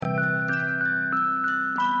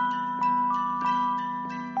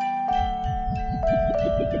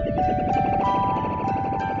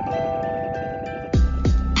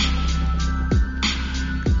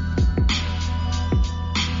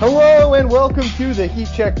welcome to the Heat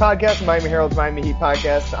Check Podcast, Miami Herald's Miami Heat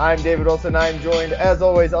Podcast. I'm David Wilson. I'm joined, as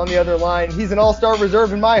always, on the other line. He's an all-star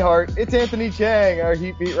reserve in my heart. It's Anthony Chang, our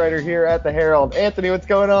Heat beat writer here at the Herald. Anthony, what's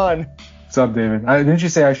going on? What's up, David? Didn't you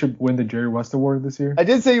say I should win the Jerry West Award this year? I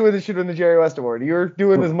did say you should win the Jerry West Award. You're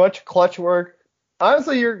doing as much clutch work.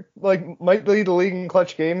 Honestly, you're might lead the league in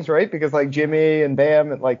clutch games, right? Because Jimmy and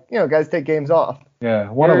Bam and guys take games off. Yeah,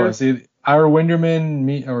 one of us, either Winderman,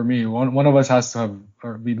 me, one of us has to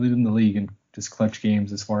be leading the league in just clutch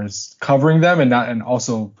games as far as covering them and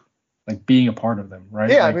also being a part of them, right?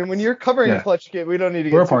 Yeah, when you're covering a clutch game, we don't need to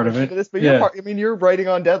get we're a part of it. This, but you're writing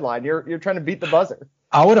on deadline. You're trying to beat the buzzer.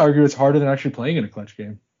 I would argue it's harder than actually playing in a clutch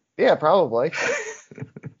game. Yeah, probably.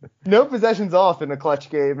 No possessions off in a clutch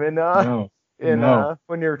game, and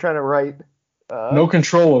when you're trying to write. No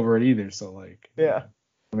control over it either. So yeah,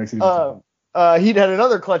 it makes it easy. He'd had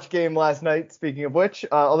another clutch game last night, speaking of which,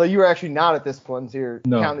 although you were actually not at this one, so your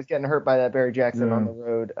count is getting hurt by that Barry Jackson on the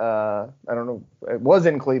road. I don't know. It was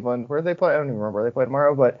in Cleveland. Where did they play? I don't even remember where they play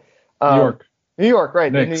tomorrow, but New York,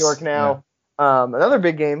 right. Knicks. In New York now. Yeah. Another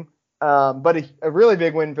big game, but a really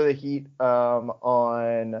big win for the Heat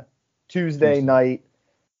on Tuesday night.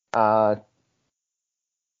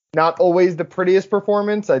 Not always the prettiest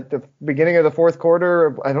performance. At the beginning of the fourth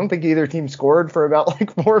quarter, I don't think either team scored for about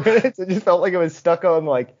 4 minutes. It just felt like it was stuck on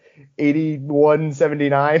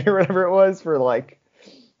 81-79 or whatever it was for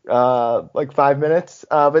 5 minutes.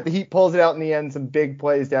 But the Heat pulls it out in the end. Some big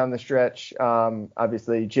plays down the stretch.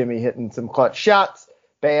 Obviously Jimmy hitting some clutch shots.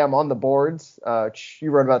 Bam on the boards.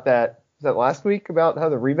 You wrote about that. Was that last week, about how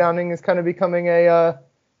the rebounding is kind of becoming a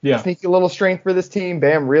sneaky little strength for this team.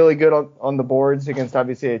 Bam really good on the boards against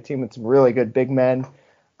obviously a team with some really good big men.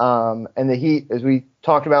 And the Heat, as we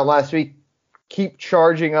talked about last week, keep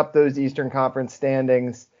charging up those Eastern Conference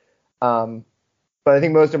standings. But I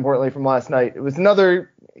think most importantly from last night, it was another,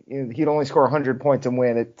 the Heat only score 100 points and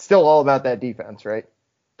win. It's still all about that defense, right?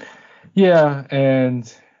 Yeah,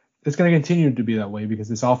 and it's going to continue to be that way because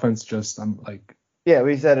this offense just, yeah,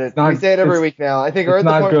 we said it. We say it every week now. I think we're at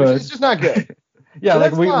the point where it's just not good. Yeah, so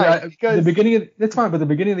the beginning of that's fine, but the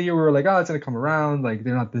beginning of the year we were it's gonna come around,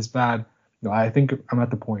 they're not this bad. No, I think I'm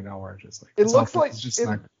at the point now where it's just it looks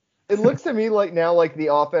it looks to me the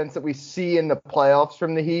offense that we see in the playoffs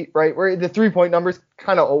from the Heat, right? Where the 3-point numbers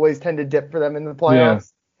kind of always tend to dip for them in the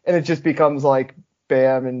playoffs, and it just becomes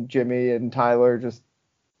Bam and Jimmy and Tyler just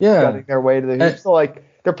getting their way to the hoop. So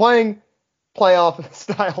they're playing playoff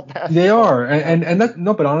style basketball. They are,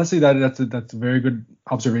 but honestly, that's a very good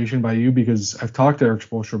observation by you because I've talked to Eric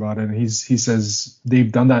Spoelstra about it, and he says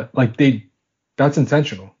they've done that. That's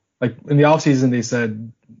intentional. In the offseason, they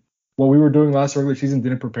said what we were doing last regular season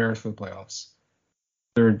didn't prepare us for the playoffs.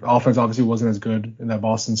 Their offense obviously wasn't as good in that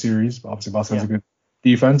Boston series. Obviously, Boston has a good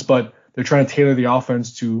defense, but they're trying to tailor the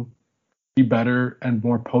offense to be better and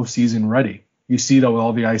more postseason ready. You see that with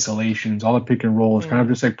all the isolations, all the pick and rolls, kind of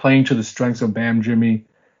just playing to the strengths of Bam, Jimmy,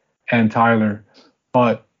 and Tyler.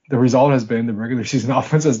 But the result has been the regular season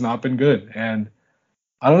offense has not been good. And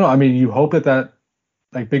I don't know. You hope that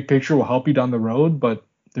big picture will help you down the road, but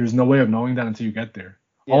there's no way of knowing that until you get there.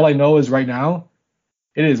 Yeah. All I know is right now,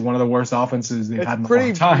 it is one of the worst offenses they've had in a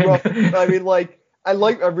long time. Rough. I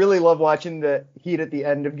really love watching the Heat at the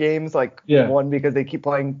end of games. One, because they keep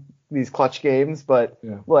playing these clutch games, but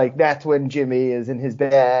that's when Jimmy is in his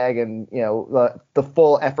bag and the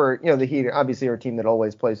full effort. The Heat obviously are a team that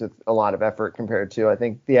always plays with a lot of effort compared to I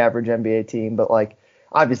think the average NBA team, but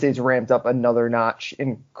obviously it's ramped up another notch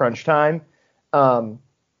in crunch time. The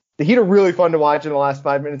Heat are really fun to watch in the last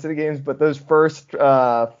 5 minutes of the games, but those first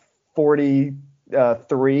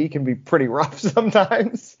 43 can be pretty rough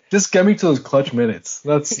sometimes. Just get me to those clutch minutes.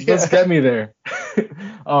 Let's get me there.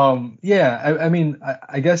 I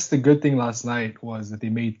guess the good thing last night was that they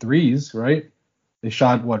made threes, right? They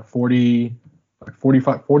shot 45%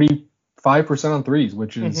 on threes,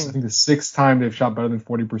 which is I think the sixth time they've shot better than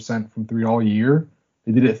 40% from three all year.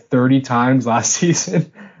 They did it 30 times last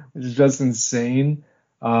season, which is just insane.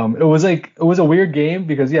 It was a weird game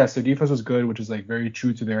because their defense was good, which is very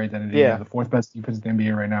true to their identity. Yeah. The fourth best defense in the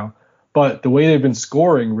NBA right now. But the way they've been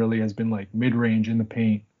scoring really has been mid-range in the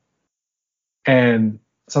paint. And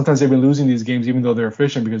sometimes they've been losing these games even though they're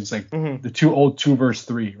efficient because it's the two old 2 versus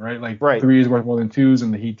 3, right? Three is worth more than twos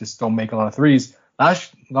and the Heat just don't make a lot of threes.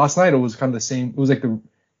 Last night it was kind of the same. It was the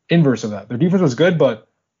inverse of that. Their defense was good, but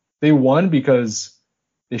they won because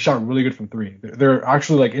they shot really good from three. They're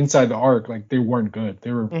actually inside the arc, they weren't good.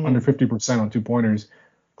 They were under 50% on 2-pointers.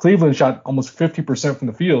 Cleveland shot almost 50% from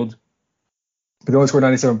the field, but they only scored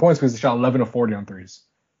 97 points because they shot 11 of 40 on threes.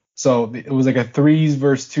 So it was a threes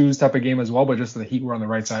versus twos type of game as well, but just the Heat were on the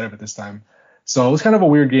right side of it this time. So it was kind of a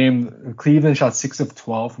weird game. Cleveland shot 6 of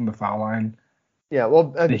 12 from the foul line. Yeah,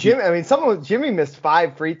 well, Jimmy missed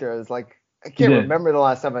 5 free throws. Like, I can't remember the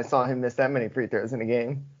last time I saw him miss that many free throws in a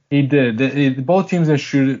game. He did. Both teams didn't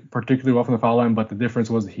shoot it particularly well from the foul line, but the difference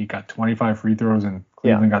was that he got 25 free throws and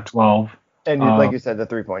Cleveland got 12. And like you said, the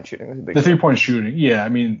 3-point shooting was a big. The 3-point shooting, yeah. I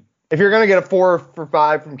mean, if you're gonna get a 4 for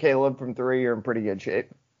 5 from Caleb from 3, you're in pretty good shape.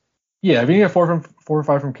 Yeah, if you get 4 or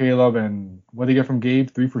 5 from Caleb, and what do you get from Gabe?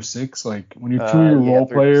 3 for 6. Like when your 2 of your role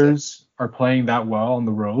players are playing that well on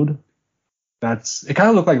the road, it kind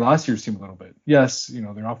of looked like last year's team a little bit. Yes,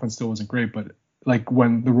 their offense still wasn't great, but like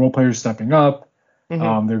when the role players stepping up,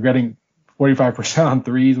 they're getting 45% on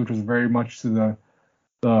threes, which was very much to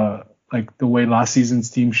the way last season's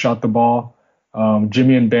team shot the ball.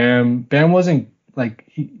 Jimmy and Bam wasn't like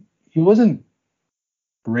he wasn't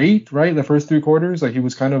great, right? The first 3 quarters, like he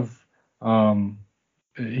was kind of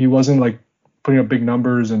he wasn't like putting up big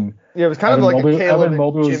numbers, and it was kind of like a Caleb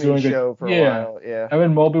and Jimmy show for a while. Yeah,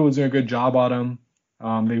 Evan Mobley was doing a good job on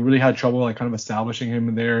him. They really had trouble like kind of establishing him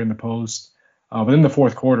in there in the post. But in the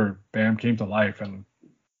fourth quarter, Bam came to life, and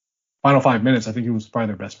final 5 minutes, I think he was probably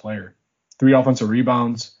their best player. 3 offensive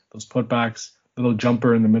rebounds, those putbacks, little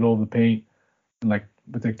jumper in the middle of the paint, and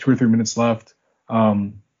with 2 or 3 minutes left.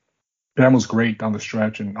 Bam was great down the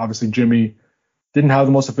stretch, and obviously Jimmy didn't have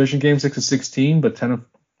the most efficient game, 6 of 16, but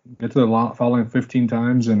get to the foul line 15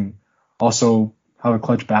 times, and also have a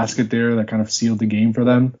clutch basket there that kind of sealed the game for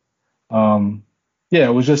them.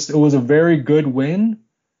 It was a very good win.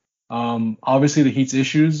 Obviously the Heat's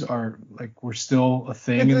issues were still a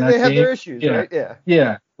thing in that game. They have their issues, right? Yeah.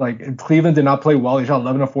 Yeah. Like Cleveland did not play well. They shot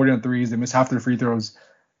 11 of 40 on threes. They missed half their free throws.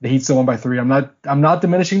 The Heat still won by 3. I'm not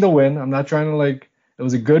diminishing the win. I'm not trying to it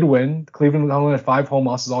was a good win. Cleveland only had 5 home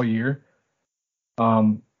losses all year.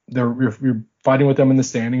 You're fighting with them in the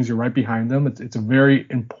standings. You're right behind them. It's a very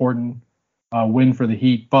important win for the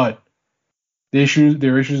Heat, but their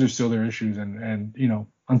issues are still their issues, and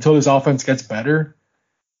until this offense gets better,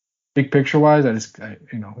 big picture wise,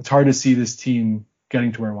 it's hard to see this team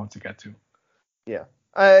getting to where it wants to get to. Yeah,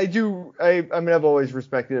 I do. I mean, I've always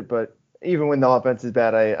respected it, but even when the offense is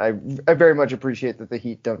bad, I very much appreciate that the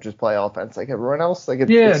Heat don't just play offense like everyone else.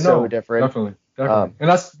 It's so different. Definitely. And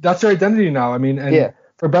that's their identity now. I mean,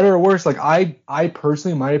 for better or worse, I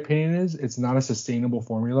personally, my opinion is it's not a sustainable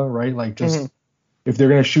formula, right? Like if they're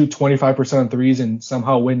going to shoot 25% on threes and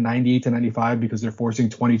somehow win 98-95 because they're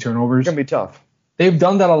forcing 20 turnovers, it's going to be tough. They've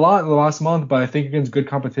done that a lot in the last month, but I think against good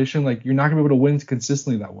competition, you're not going to be able to win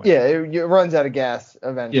consistently that way. Yeah, it runs out of gas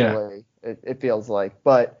eventually. Yeah. It feels like,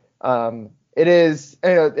 but it is.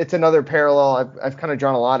 It's another parallel. I've kind of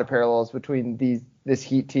drawn a lot of parallels between this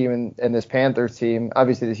Heat team and this Panthers team.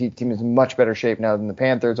 Obviously, this Heat team is in much better shape now than the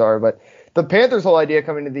Panthers are, but the Panthers' whole idea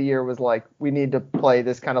coming into the year was we need to play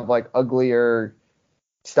this kind of uglier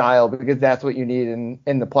style because that's what you need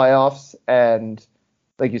in the playoffs. And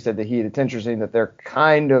like you said, the Heat, it's interesting that they're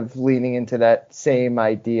kind of leaning into that same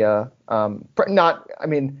idea. I'm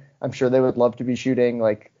sure they would love to be shooting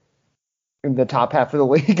in the top half of the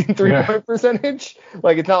league in 3-point percentage.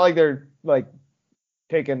 It's not like they're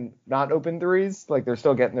taking not open threes. They're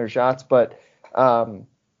still getting their shots, but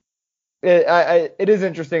it is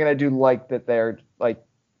interesting, and I do like that they're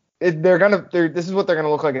this is what they're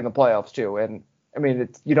gonna look like in the playoffs too. And I mean,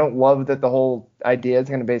 you don't love that the whole idea is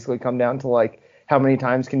gonna basically come down to how many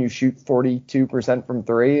times can you shoot 42% from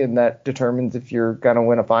 3, and that determines if you're gonna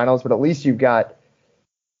win a finals. But at least you've got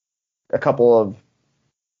a couple of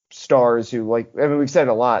stars who we've said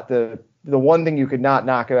a lot. The one thing you could not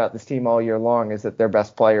knock about this team all year long is that their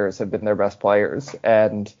best players have been their best players.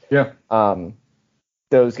 And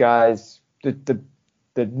those guys, the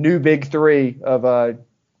new big 3 of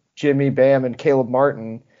Jimmy, Bam, and Caleb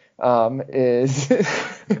Martin is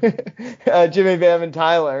Jimmy, Bam, and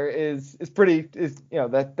Tyler is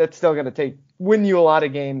that's still going to win you a lot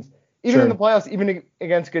of games, even in the playoffs, even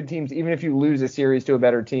against good teams, even if you lose a series to a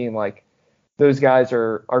better team. Those guys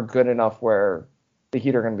are good enough where the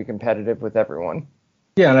Heat are going to be competitive with everyone.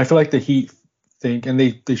 Yeah, and I feel like the Heat think, and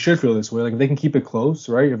they should feel this way, if they can keep it close,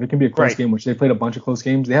 right? If it can be a close game, which they played a bunch of close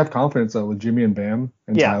games, they have confidence with Jimmy and Bam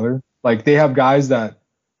and Tyler. They have guys that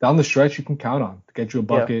down the stretch you can count on to get you a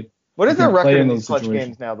bucket. Yeah. What is their record in those clutch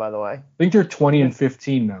games now, by the way? I think they're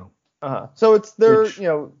 20-15 now. So it's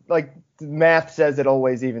the math says it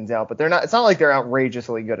always evens out, but they're not. It's not like they're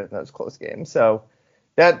outrageously good at those close games. So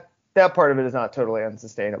that part of it is not totally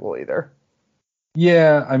unsustainable either.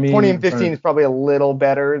 Yeah, I mean 20-15 is probably a little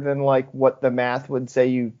better than what the math would say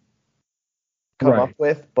you come up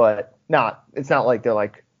with, but it's not like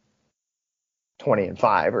they're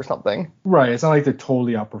 20-5 or something. Right. It's not like they're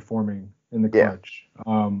totally outperforming in the clutch.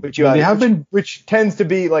 Which they have been. which tends to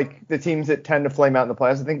be like the teams that tend to flame out in the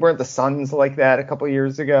playoffs. I think weren't the Suns like that a couple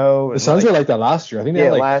years ago? The Suns were like that last year. I think they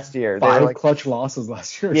had like last year 5 clutch losses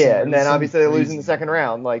last year. Yeah, and then obviously they lose in the second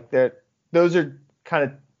round. Like that, those are kind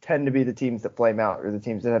of tend to be the teams that flame out, or the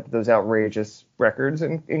teams that have those outrageous records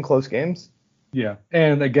in close games. Yeah,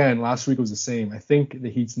 and again, last week was the same. I think the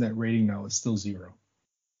Heat's net rating now is still 0,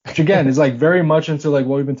 which again is like very much into like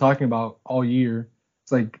what we've been talking about all year.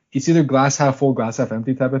 It's like it's either glass half full, glass half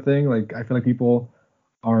empty type of thing. Like I feel like people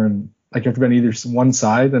aren't like you have to be on either one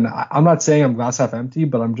side. And I'm not saying I'm glass half empty,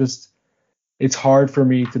 but I'm just it's hard for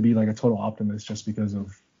me to be like a total optimist just because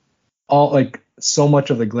of all like so much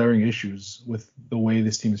of the glaring issues with the way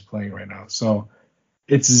this team is playing right now. So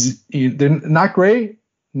they're not great,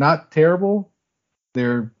 not terrible.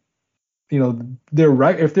 They're they're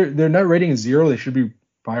right. If their net rating is 0, they should be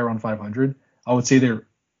probably around 500. I would say they're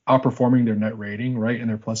outperforming their net rating, right, and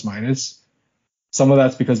their plus minus. Some of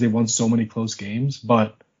that's because they've won so many close games,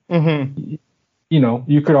 but you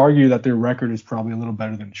could argue that their record is probably a little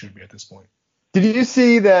better than it should be at this point. Did you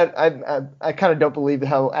see that? I kind of don't believe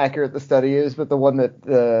how accurate the study is, but the one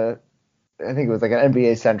that I think it was like an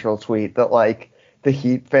NBA Central tweet that like the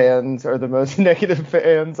Heat fans are the most negative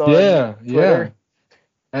fans on Twitter.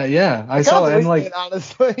 Yeah, I saw it. And like,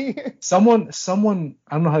 honestly, someone,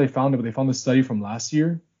 I don't know how they found it, but they found the study from last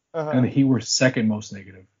year, and the Heat were second most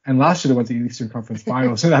negative. And last year they went to the Eastern Conference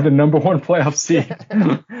Finals and had the #1 playoff seed.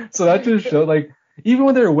 So that just showed, like, even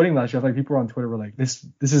when they were winning last year, like people on Twitter were like, "This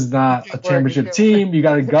is not a championship team. You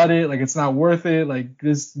gotta gut it. Like it's not worth it. Like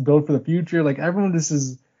this build for the future. Like everyone,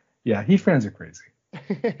 Heat fans are crazy.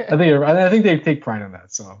 I think they take pride in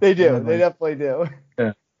that. So they do. They definitely do.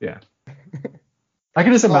 Yeah. I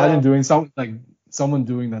can just imagine doing someone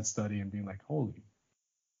doing that study and being like, holy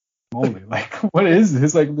moly, like what is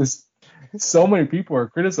this? Like this, so many people are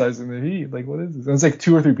criticizing the Heat. Like what is this? And it's like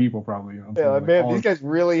 2 or 3 people probably. These guys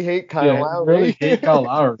really hate Kyle Lowry. Really hate Kyle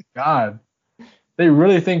Lowry. God, they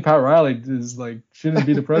really think Pat Riley is like shouldn't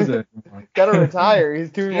be the president. Gotta retire. He's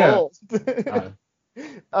too old.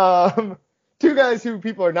 2 guys who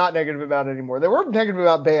people are not negative about anymore. They were negative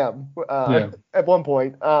about Bam at one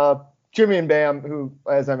point. Jimmy and Bam, who,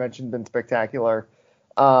 as I mentioned, been spectacular.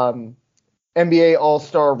 NBA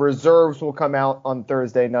All-Star reserves will come out on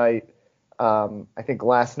Thursday night. I think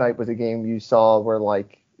last night was a game you saw where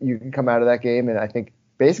like you can come out of that game and I think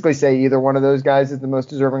basically say either one of those guys is the most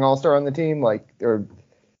deserving All-Star on the team.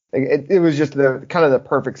 It was just the kind of the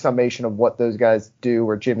perfect summation of what those guys do.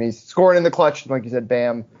 Where Jimmy's scoring in the clutch, like you said,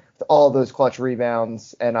 Bam, with all those clutch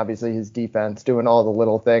rebounds, and obviously his defense doing all the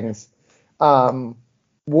little things.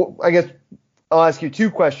 I guess I'll ask you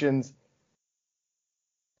 2 questions.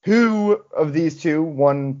 Who of these 2,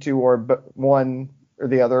 one or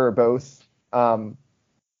the other or both,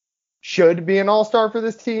 should be an all-star for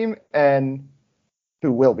this team, and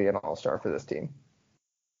who will be an all-star for this team?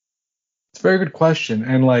 It's a very good question.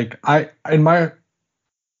 And like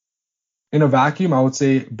in a vacuum, I would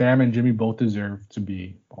say Bam and Jimmy both deserve to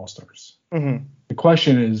be all-stars. Mm-hmm. The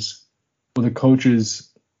question is, will the coaches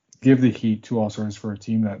give the Heat 2 all-stars for a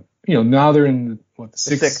team that, now they're in the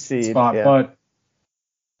 6th spot, but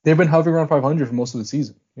they've been hovering around 500 for most of the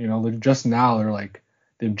season. They're just now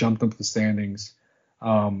they've jumped up the standings.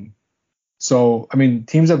 So I mean,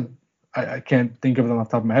 teams have I can't think of them off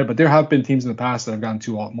the top of my head, but there have been teams in the past that have gotten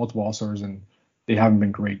multiple all-stars and they haven't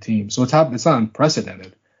been great teams. So it's not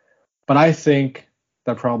unprecedented, but I think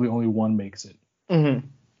that probably only one makes it. Mm-hmm.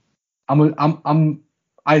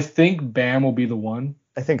 I think Bam will be the one.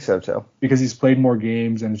 I think so too. Because he's played more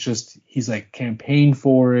games and he's like campaigned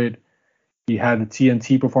for it. He had a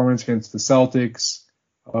TNT performance against the Celtics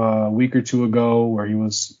a week or 2 ago where he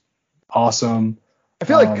was awesome. I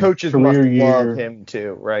feel like coaches must love him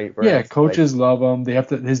too, right? Yeah, coaches love him. They have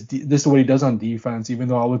to. This is what he does on defense. Even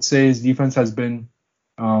though I would say his defense has been,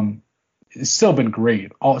 it's still been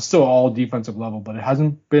great. Still all defensive level, but it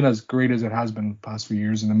hasn't been as great as it has been the past few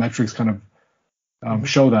years, and the metrics kind of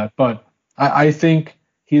show that. But I think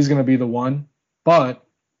he's going to be the one. But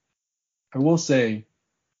I will say,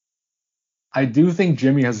 I do think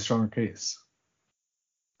Jimmy has a stronger case.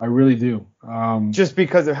 I really do. Just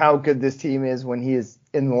because of how good this team is when he is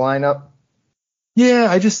in the lineup? Yeah,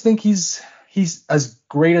 I just think he's as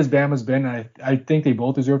great as Bam has been. I think they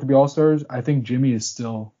both deserve to be all-stars. I think Jimmy is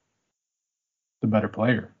still the better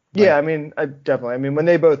player. Yeah, I mean, definitely. I mean, when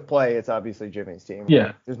they both play, it's obviously Jimmy's team.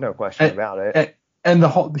 Yeah. There's no question about it. And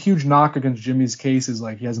the huge knock against Jimmy's case is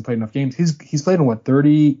like he hasn't played enough games. He's played in what,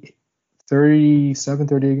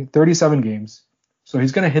 37 games. So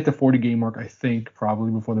he's going to hit the 40-game mark, I think,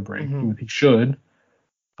 probably before the break. Mm-hmm. He should.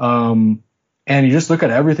 And you just look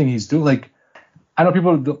at everything he's doing. Like, I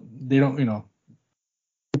know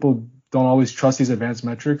people don't always trust these advanced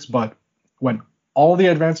metrics, but when all the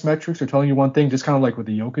advanced metrics are telling you one thing, just kind of like with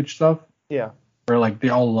the Jokic stuff, Yeah. where like they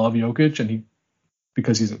all love Jokic and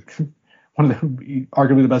because he's one of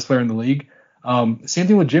arguably the best player in the league. Same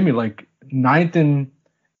thing with Jimmy, like ninth in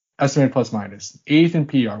estimated plus minus, eighth in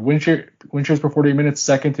PR, win shares per 48 minutes,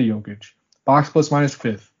 second to Jokic, box plus minus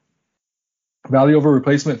fifth, value over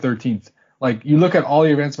replacement 13th. Like you look at all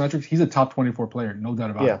the advanced metrics, he's a top 24 player, no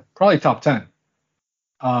doubt about it. Probably top 10.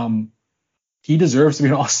 He deserves to be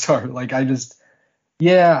an all-star. Like Bam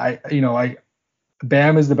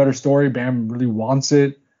is the better story. Bam really wants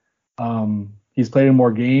it. He's played in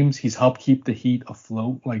more games. He's helped keep the Heat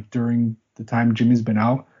afloat, like during the time Jimmy's been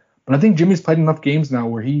out. But I think Jimmy's played enough games now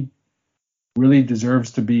where he really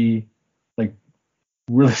deserves to be like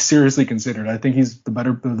really seriously considered. I think he's the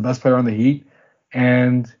best player on the Heat.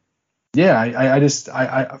 And yeah,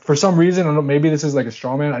 I for some reason, I don't know, maybe this is like a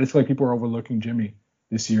straw man. I just feel like people are overlooking Jimmy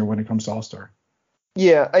this year when it comes to All-Star.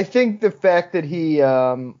 Yeah, I think the fact that he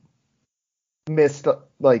missed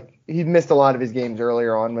a lot of his games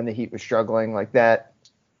earlier on when the Heat was struggling like that.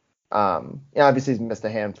 Obviously he's missed a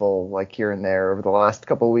handful like here and there over the last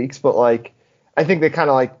couple of weeks, but like I think they kind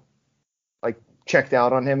of like checked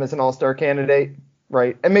out on him as an all-star candidate,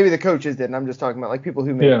 right? And maybe the coaches didn't. I'm just talking about like people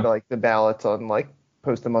who made like the ballots on like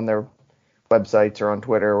post them on their websites or on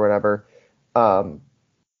Twitter or whatever.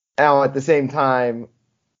 Now at the same time,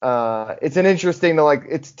 it's an interesting to like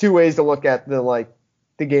it's two ways to look at the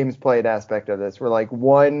games played aspect of this. Where like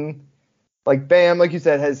one, like Bam, like you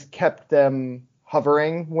said, has kept them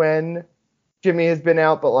hovering when Jimmy has been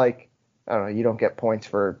out, but like I don't know, you don't get points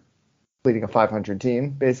for leading a 500 team,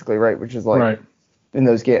 basically, right? Which is like in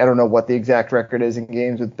those games, I don't know what the exact record is in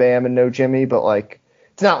games with Bam and no Jimmy, but like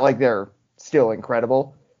it's not like they're still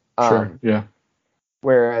incredible. Sure, yeah.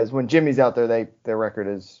 Whereas when Jimmy's out there, their record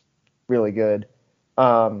is really good.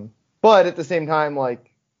 But at the same time,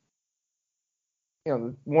 like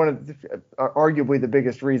one of arguably the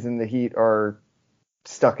biggest reason the Heat are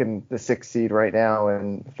stuck in the 6th seed right now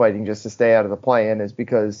and fighting just to stay out of the play-in is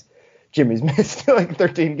because Jimmy's missed like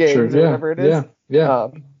 13 games or whatever it is. Yeah.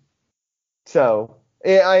 So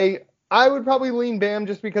I would probably lean Bam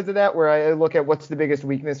just because of that, where I look at what's the biggest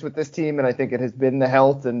weakness with this team, and I think it has been the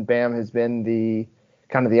health, and Bam has been the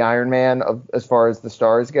kind of the Iron Man of as far as the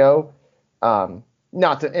stars go. And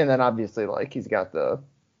then obviously like he's got the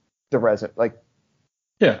resume, like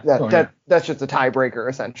that's just a tiebreaker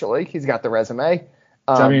essentially. He's got the resume.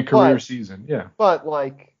 Having a career season, yeah. But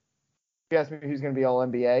like, if you ask me who's going to be All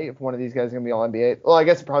NBA, if one of these guys is going to be All NBA, well, I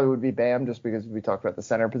guess it probably would be Bam just because we talked about the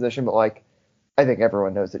center position. But like, I think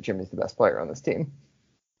everyone knows that Jimmy's the best player on this team.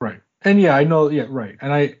 Right. And yeah, I know. Yeah, right.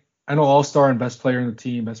 And I know All-Star and best player in the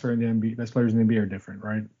team, best player in the NBA, best players in the NBA are different,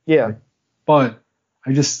 right? Yeah. But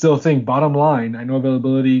I just still think bottom line, I know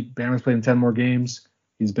availability. Bam has played in 10 more games.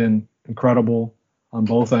 He's been incredible on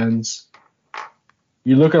both ends.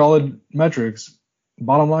 You look at all the metrics.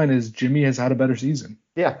 Bottom line is Jimmy has had a better season.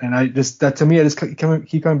 Yeah. And I just keep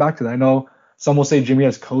coming back to that. I know some will say Jimmy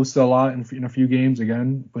has coasted a lot in a few games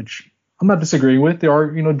again, which I'm not disagreeing with. There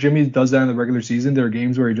are, Jimmy does that in the regular season. There are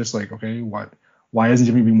games where you're just like, okay, why isn't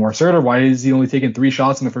Jimmy being more assertive? Why is he only taking 3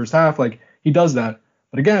 shots in the first half? Like he does that.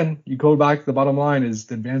 But again, you go back to the bottom line is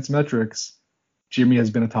the advanced metrics. Jimmy has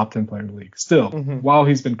been a top 10 player in the league still, while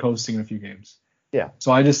he's been coasting in a few games. Yeah.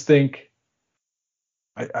 So I just think,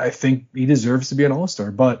 I think he deserves to be an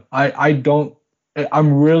all-star, but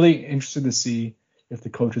I'm really interested to see if the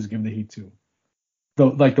coaches give the Heat to.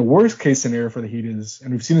 The worst case scenario for the Heat is,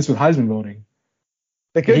 and we've seen this with Heisman voting.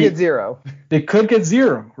 They could get 0. They could get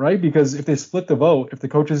 0, right? Because if they split the vote, if the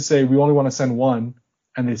coaches say we only want to send one,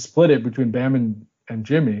 and they split it between Bam and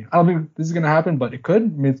Jimmy, I don't think this is going to happen, but it could. I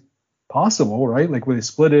mean, it's possible, right? Like where they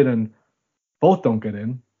split it and both don't get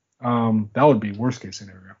in. That would be worst case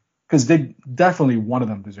scenario. Because they definitely one of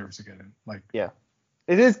them deserves to get in. Like yeah,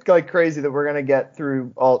 it is like crazy that we're gonna get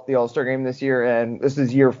through the All-Star game this year, and this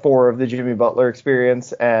is year 4 of the Jimmy Butler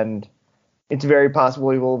experience, and it's very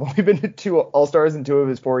possible he will have only been to 2 All-Stars in 2 of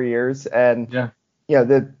his 4 years, and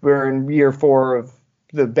we're in year 4 of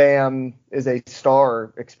the Bam is a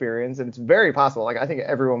star experience, and it's very possible. Like I think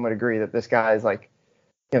everyone would agree that this guy is like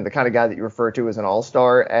the kind of guy that you refer to as an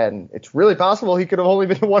all-star, and it's really possible he could have only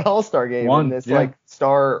been to 1 all-star game in this like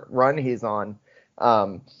star run he's on.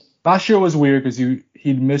 Last year was weird because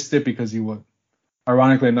he missed it because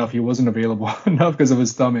ironically enough, he wasn't available enough because of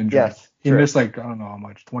his thumb injury. Yes, he missed like, I don't know how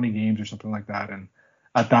much, 20 games or something like that, and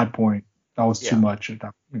at that point, that was too much at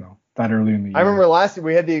that, that early in the year. I remember last year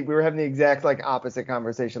we were having the exact like opposite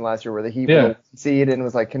conversation last year where the Heat were seed and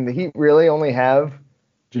was like, can the Heat really only have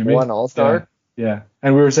Jimmy? 1 all-star? Yeah,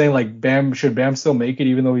 and we were saying like should Bam still make it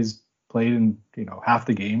even though he's played in half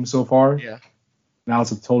the game so far? Yeah. Now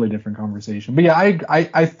it's a totally different conversation. But yeah,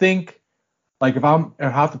 I think like if I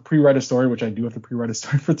have to pre-write a story, which I do have to pre-write a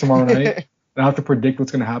story for tomorrow night, and I have to predict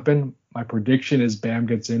what's going to happen. My prediction is Bam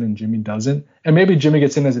gets in and Jimmy doesn't, and maybe Jimmy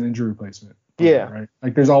gets in as an injury replacement. Yeah. Right.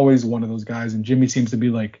 Like there's always one of those guys, and Jimmy seems to be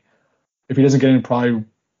like, if he doesn't get in, probably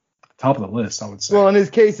top of the list, I would say. Well, and his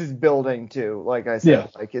case is building too. Like I said,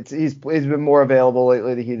 like he's been more available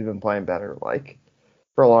lately. The Heat have been playing better. Like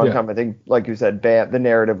for a long time, I think, like you said, Bam. The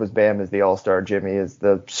narrative was Bam is the all-star. Jimmy is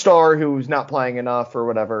the star who's not playing enough or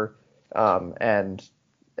whatever. And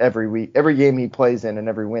every game he plays in, and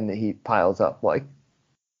every win that he piles up, like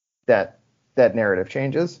that narrative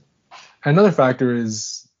changes. Another factor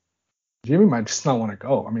is Jimmy might just not want to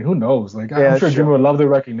go. I mean, who knows? Like I'm sure Jimmy would love the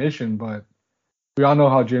recognition, but we all know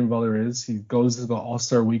how Jimmy Butler is. He goes to the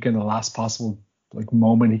All-Star weekend the last possible like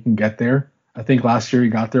moment he can get there. I think last year he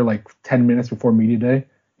got there like 10 minutes before media day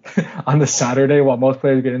on the Saturday, while most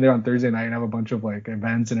players get in there on Thursday night and have a bunch of like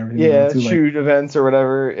events and everything. Yeah, shoot events or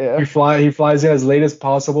whatever. Yeah. He flies in as late as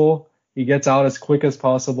possible. He gets out as quick as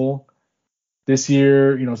possible. This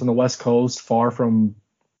year, it's on the West Coast, far from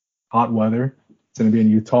hot weather. It's going to be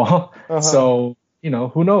in Utah. So,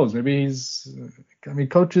 who knows? Maybe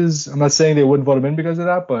coaches, I'm not saying they wouldn't vote him in because of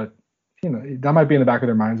that, but, that might be in the back of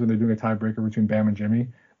their minds when they're doing a tiebreaker between Bam and Jimmy.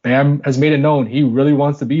 Bam has made it known he really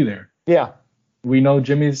wants to be there. Yeah. We know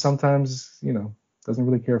Jimmy sometimes, doesn't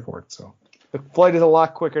really care for it. So the flight is a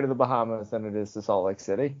lot quicker to the Bahamas than it is to Salt Lake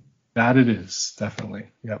City. That it is, definitely.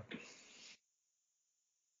 Yep.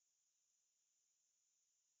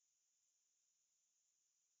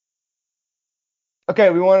 Okay,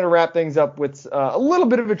 we wanted to wrap things up with a little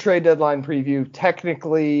bit of a trade deadline preview.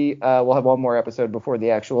 Technically, we'll have one more episode before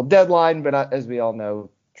the actual deadline, but as we all know,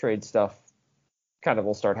 trade stuff kind of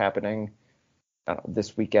will start happening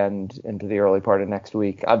this weekend into the early part of next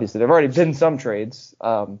week. Obviously, there have already been some trades.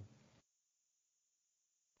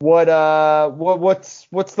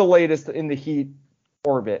 What's the latest in the Heat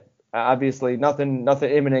orbit? Obviously, nothing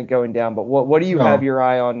imminent going down, but what do you have your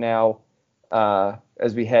eye on now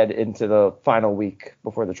as we head into the final week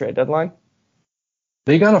before the trade deadline?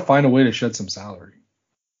 They got to find a way to shed some salary.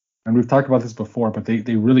 And we've talked about this before, but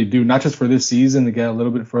they really do, not just for this season to get a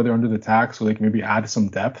little bit further under the tax so they can maybe add some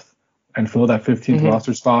depth and fill that 15th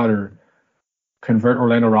roster spot or convert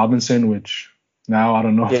Orlando Robinson, which now I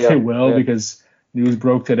don't know if they will because news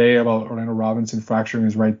broke today about Orlando Robinson fracturing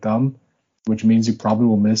his right thumb, which means he probably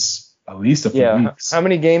will miss at least a few weeks. How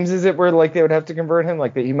many games is it where like they would have to convert him?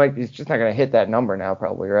 Like he's just not going to hit that number now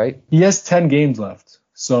probably, right? He has 10 games left.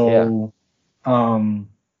 So, and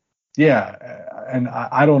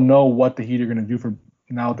I don't know what the Heat are going to do for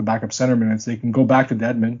now with the backup center minutes. They can go back to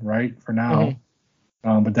Dedmon, right, for now.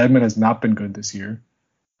 But Dedmon has not been good this year.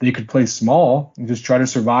 They could play small and just try to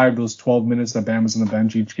survive those 12 minutes that Bam was on the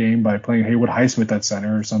bench each game by playing Haywood Highsmith at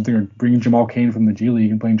center or something, or bringing Jamal Cain from the G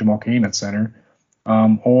League and playing Jamal Cain at center.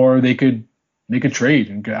 Or they could make a trade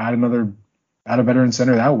and add a veteran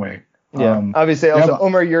center that way. Yeah. Obviously, also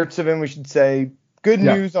Omer Yurtseven, we should say, good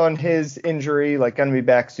news on his injury, like going to be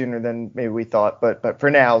back sooner than maybe we thought, but for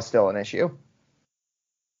now, still an issue.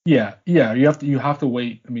 Yeah. You have to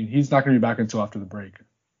wait. I mean, he's not going to be back until after the break,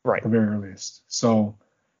 right? At the very earliest. So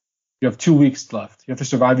you have 2 weeks left. You have to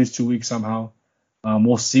survive these 2 weeks somehow.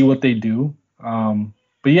 We'll see what they do.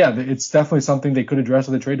 But yeah, it's definitely something they could address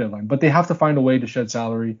at the trade deadline. But they have to find a way to shed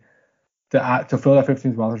salary to fill that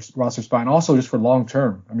 15th roster spot, and also just for long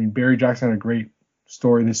term. I mean, Barry Jackson had a great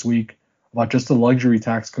story this week about just the luxury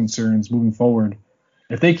tax concerns moving forward.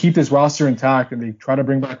 If they keep this roster intact and they try to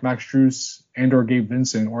bring back Max Strus and/or Gabe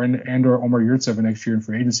Vincent or Omer Yurtseven next year in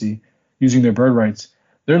free agency using their bird rights,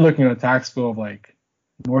 they're looking at a tax bill of like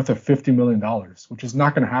north of $50 million, which is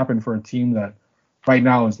not going to happen for a team that right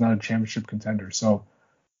now is not a championship contender. So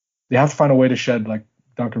they have to find a way to shed like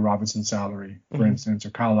Duncan Robinson's salary, for instance, or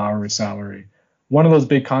Kyle Lowry's salary, one of those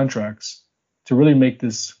big contracts to really make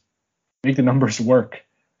the numbers work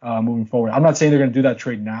moving forward. I'm not saying they're going to do that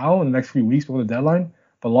trade now in the next few weeks before the deadline,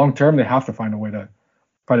 but long term they have to find a way to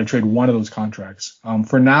try to trade one of those contracts.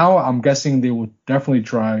 For now, I'm guessing they will definitely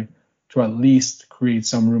try to at least create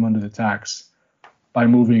some room under the tax by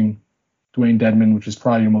moving Dwayne Dedmon, which is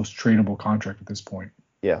probably the most tradable contract at this point.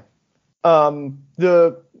 Yeah.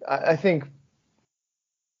 I think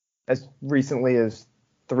as recently as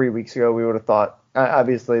 3 weeks ago, we would have thought,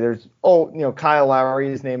 obviously there's, Kyle Lowry,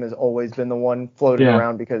 his name has always been the one floating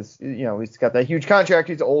around because, he's got that huge contract.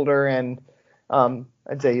 He's older and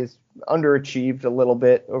I'd say he's underachieved a little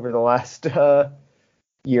bit over the last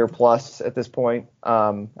year plus at this point.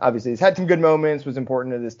 Obviously he's had some good moments, was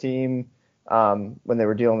important to this team. when they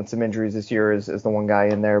were dealing with some injuries this year as the one guy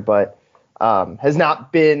in there, but has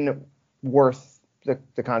not been worth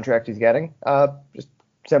the contract he's getting. Just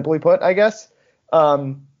simply put, I guess.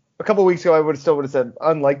 A couple of weeks ago, I would have said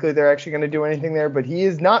unlikely they're actually going to do anything there, but he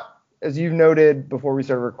is not, as you noted before we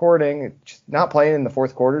started recording, just not playing in the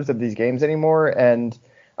fourth quarters of these games anymore. And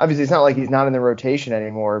obviously, it's not like he's not in the rotation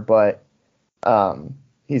anymore, but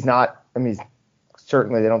he's not. I mean,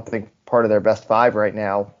 certainly they don't think part of their best five right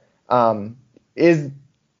now. Is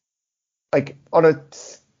like on a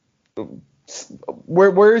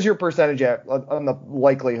where is your percentage at on the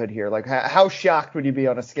likelihood here? Like how shocked would you be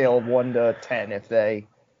on a scale of 1 to 10 if they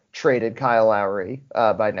traded Kyle Lowry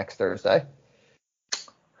by next Thursday?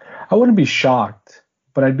 I wouldn't be shocked,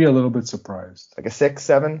 but I'd be a little bit surprised. Like a 6,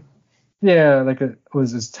 7? Yeah,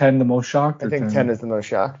 is 10 the most shocked? I think 10 is the most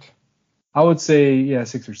shocked. I would say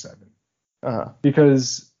 6 or 7.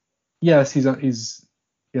 Because yes, he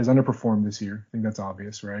has underperformed this year. I think that's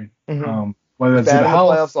obvious, right? Mm-hmm. Whether that's bad in the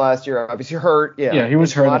playoffs last year, obviously hurt. Yeah, he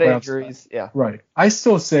was hurt. A lot of injuries. Yeah, right. I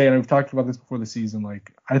still say, and we've talked about this before the season,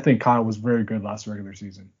 like I think Kyle was very good last regular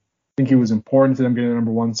season. I think he was important to them getting the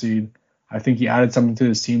number 1 seed. I think he added something to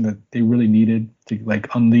this team that they really needed to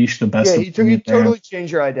like unleash the best. Yeah, he totally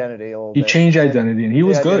changed your identity a little bit. He changed identity, and he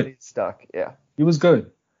was good. Stuck. Yeah, he was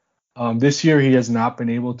good. This year he has not been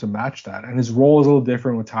able to match that, and his role is a little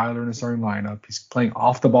different with Tyler in the starting lineup. He's playing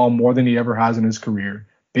off the ball more than he ever has in his career,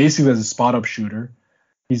 basically as a spot up shooter.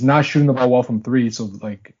 He's not shooting the ball well from 3, so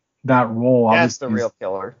like that role. That's the real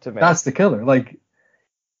killer to me. That's the killer. Like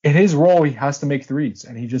in his role, he has to make threes,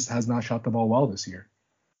 and he just has not shot the ball well this year.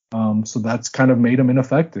 So that's kind of made him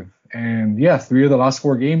ineffective. And 3 of the last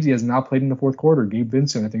 4 games he has not played in the fourth quarter. Gabe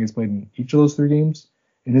Vincent, I think, has played in each of those 3 games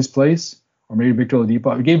in his place. Or maybe Victor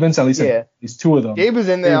Oladipo. Gabe Vincent, at least 2 of them. Gabe was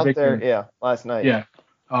in there out there, last night. Yeah.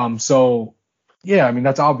 I mean,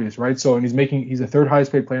 that's obvious, right? So, and he's the 3rd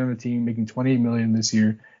highest paid player on the team, making $28 million this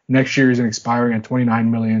year. Next year, he's expiring at $29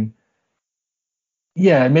 million.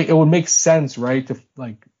 Yeah, it would make sense, right? To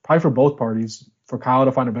like probably for both parties, for Kyle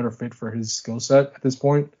to find a better fit for his skill set at this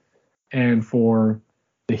point, and for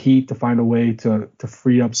the Heat to find a way to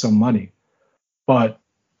free up some money. But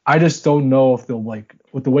I just don't know if they'll like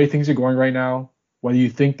with the way things are going right now, whether you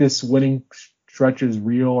think this winning stretch is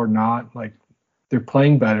real or not. Like they're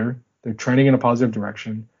playing better, they're trending in a positive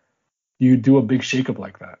direction. Do you do a big shakeup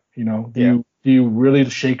like that? Do you really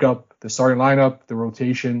shake up the starting lineup, the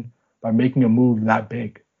rotation by making a move that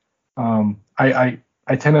big? I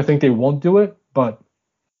tend to think they won't do it, but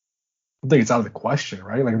I think it's out of the question,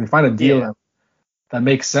 right? Like if they find a deal that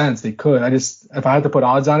makes sense, they could. If I had to put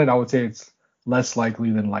odds on it, I would say it's less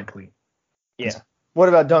likely than likely. Yeah. What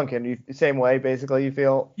about Duncan? Same way, basically, you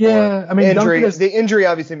feel? Yeah, I mean, the injury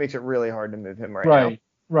obviously makes it really hard to move him right now.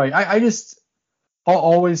 Right. I'll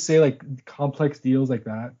always say like complex deals like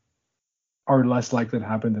that are less likely to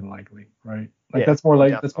happen than likely, right? Like that's more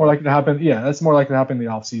likely to happen. Yeah, that's more likely to happen in the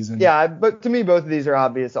offseason. Yeah, but to me, both of these are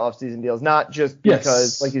obvious offseason deals, not just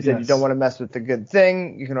because, like you said, you don't want to mess with the good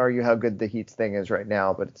thing. You can argue how good the Heat's thing is right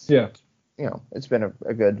now, but it's it's been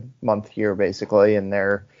a good month here basically, and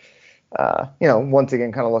they're once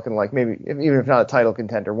again kind of looking like maybe even if not a title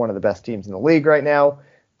contender, one of the best teams in the league right now.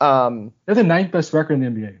 They're the 9th best record in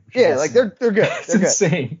the NBA. Yeah, like they're good. It's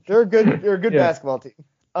insane. They're good. They're a good basketball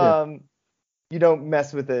team. You don't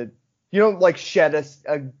mess with you don't like shed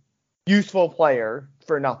a useful player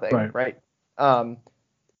for nothing, right?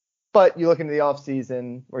 But you look into the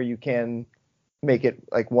offseason where you can make it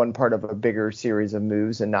like one part of a bigger series of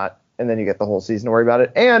moves and then you get the whole season to worry about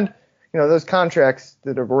it. And those contracts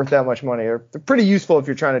that are worth that much money they're pretty useful if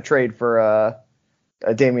you're trying to trade for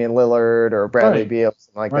a Damian Lillard or a Bradley Beal,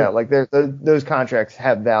 something like that. Like those contracts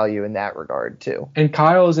have value in that regard too. And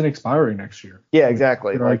Kyle isn't expiring next year. Yeah,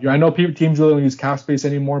 exactly. I know teams really don't use cap space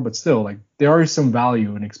anymore, but still, like there is some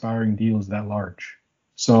value in expiring deals that large.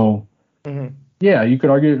 So you could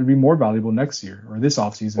argue it would be more valuable next year or this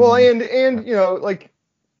offseason. Well, and like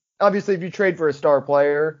obviously if you trade for a star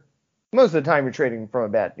player, most of the time you're getting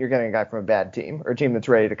a guy from a bad team or a team that's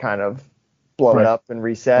ready to kind of blow it up and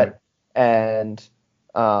reset. And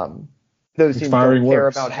those teams don't care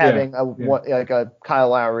about having a Kyle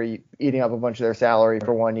Lowry eating up a bunch of their salary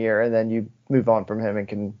for 1 year, and then you move on from him and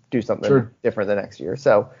can do something different the next year.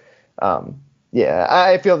 So,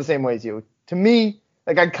 I feel the same way as you. To me,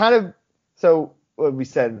 like what we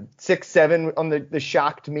said 6, 7 on the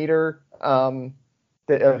shocked meter of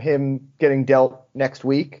him getting dealt next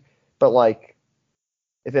week, but like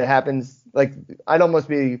if it happens, like I'd almost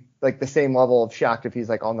be like the same level of shocked if he's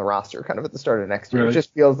like on the roster kind of at the start of next year. It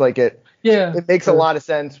just feels like it makes a lot of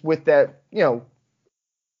sense with that,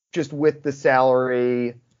 just with the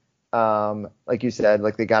salary Like you said,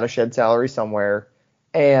 like they got to shed salary somewhere,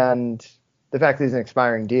 and the fact that he's an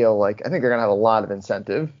expiring deal, like I think they're gonna have a lot of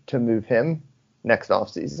incentive to move him next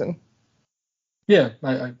offseason. Yeah,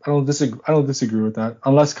 I don't disagree. I don't disagree with that,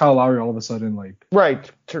 unless Kyle Lowry all of a sudden like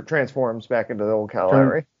Transforms back into the old Kyle turn,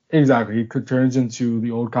 Lowry. exactly. He turns into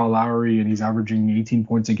the old Kyle Lowry, and he's averaging 18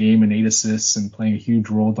 points a game and 8 assists and playing a huge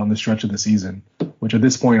role down the stretch of the season. Which at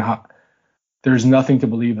this point, there's nothing to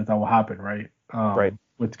believe that will happen, right? Right.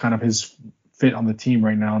 With kind of his fit on the team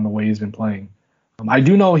right now and the way he's been playing. I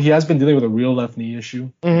do know he has been dealing with a real left knee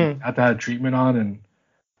issue. Mm-hmm. Had to have treatment on,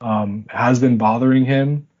 and has been bothering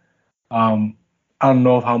him. I don't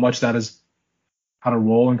know how much that has had a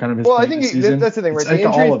role in kind of his. Well, I think that's the thing, right? The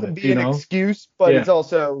injuries can be an excuse, but it's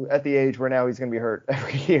also at the age where now he's going to be hurt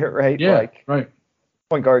every year, right? Yeah, right.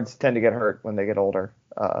 Point guards tend to get hurt when they get older.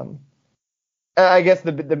 I guess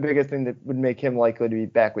the biggest thing that would make him likely to be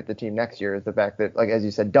back with the team next year is the fact that, like as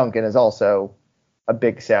you said, Duncan is also a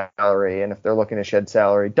big salary, and if they're looking to shed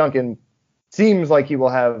salary, Duncan seems like he will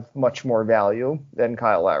have much more value than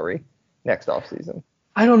Kyle Lowry next offseason.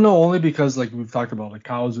 I don't know, only because like we've talked about, like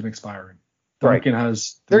Kyle's been expiring. Duncan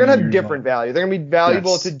has. They're gonna have different value. They're gonna be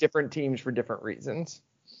valuable to different teams for different reasons.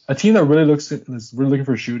 A team that really is really looking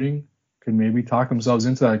for shooting could maybe talk themselves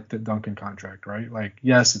into like the Duncan contract, right? Like,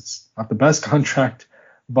 yes, it's not the best contract,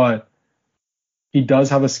 but he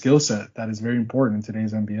does have a skill set that is very important in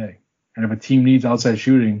today's NBA. And if a team needs outside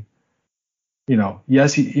shooting,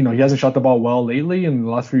 yes, he hasn't shot the ball well lately in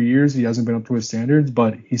the last few years. He hasn't been up to his standards,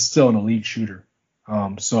 but he's still an elite shooter.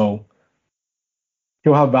 So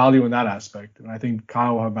he'll have value in that aspect. And I think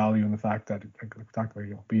Kyle will have value in the fact that, like we talked about,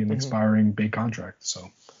 he'll be an expiring big contract.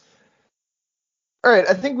 So. All right,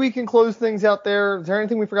 I think we can close things out there. Is there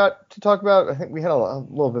anything we forgot to talk about? I think we had a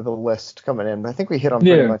little bit of a list coming in, but I think we hit on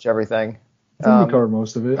pretty much everything. I think we covered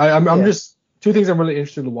most of it. I'm just two things I'm really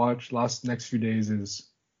interested to watch next few days is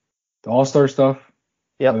the All-Star stuff.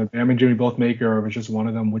 Yeah. Whether Bam and Jimmy both make it, or if it's just one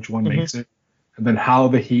of them, which one makes it, and then how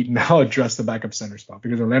the Heat now address the backup center spot,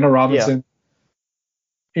 because Orlando Robinson,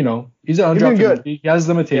 he's an undrafted. He has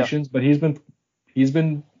limitations, but he's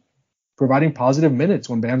been providing positive minutes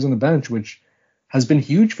when Bam's on the bench, which has been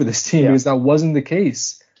huge for this team because that wasn't the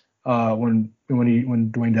case when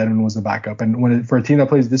Dwayne Dedmon was the backup. And for a team that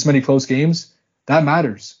plays this many close games, that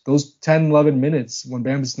matters. Those 10, 11 minutes when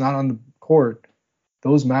Bam's not on the court,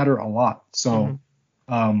 those matter a lot. So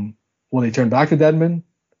will they turn back to Dedmon?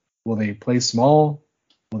 Will they play small?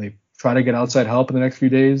 Will they try to get outside help in the next few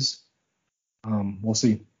days? We'll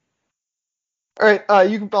see. All right.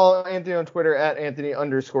 You can follow Anthony on Twitter at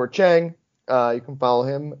Anthony_Chang. You can follow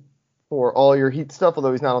him for all your Heat stuff,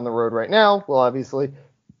 although he's not on the road right now. We'll obviously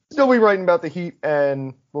still be writing about the Heat,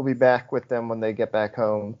 and we'll be back with them when they get back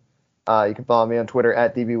home. You can follow me on Twitter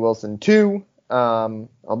at DBWilson2.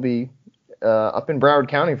 I'll be up in Broward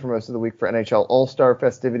County for most of the week for NHL All-Star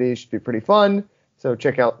festivities. Should be pretty fun. So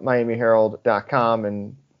check out MiamiHerald.com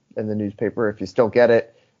and the newspaper if you still get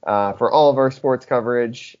it for all of our sports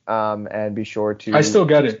coverage. And be sure to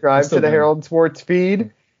subscribe to the Herald Sports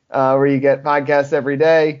feed where you get podcasts every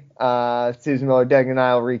day. Susan Miller, Degnan and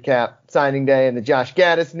I will recap signing day and the Josh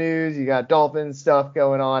Gaddis news. You got Dolphins stuff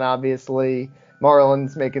going on, obviously.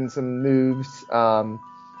 Marlins making some moves.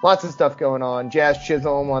 Lots of stuff going on. Jazz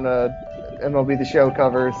Chisholm on a MLB The Show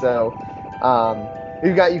cover. So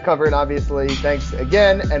we've got you covered, obviously. Thanks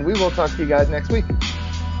again, and we will talk to you guys next week.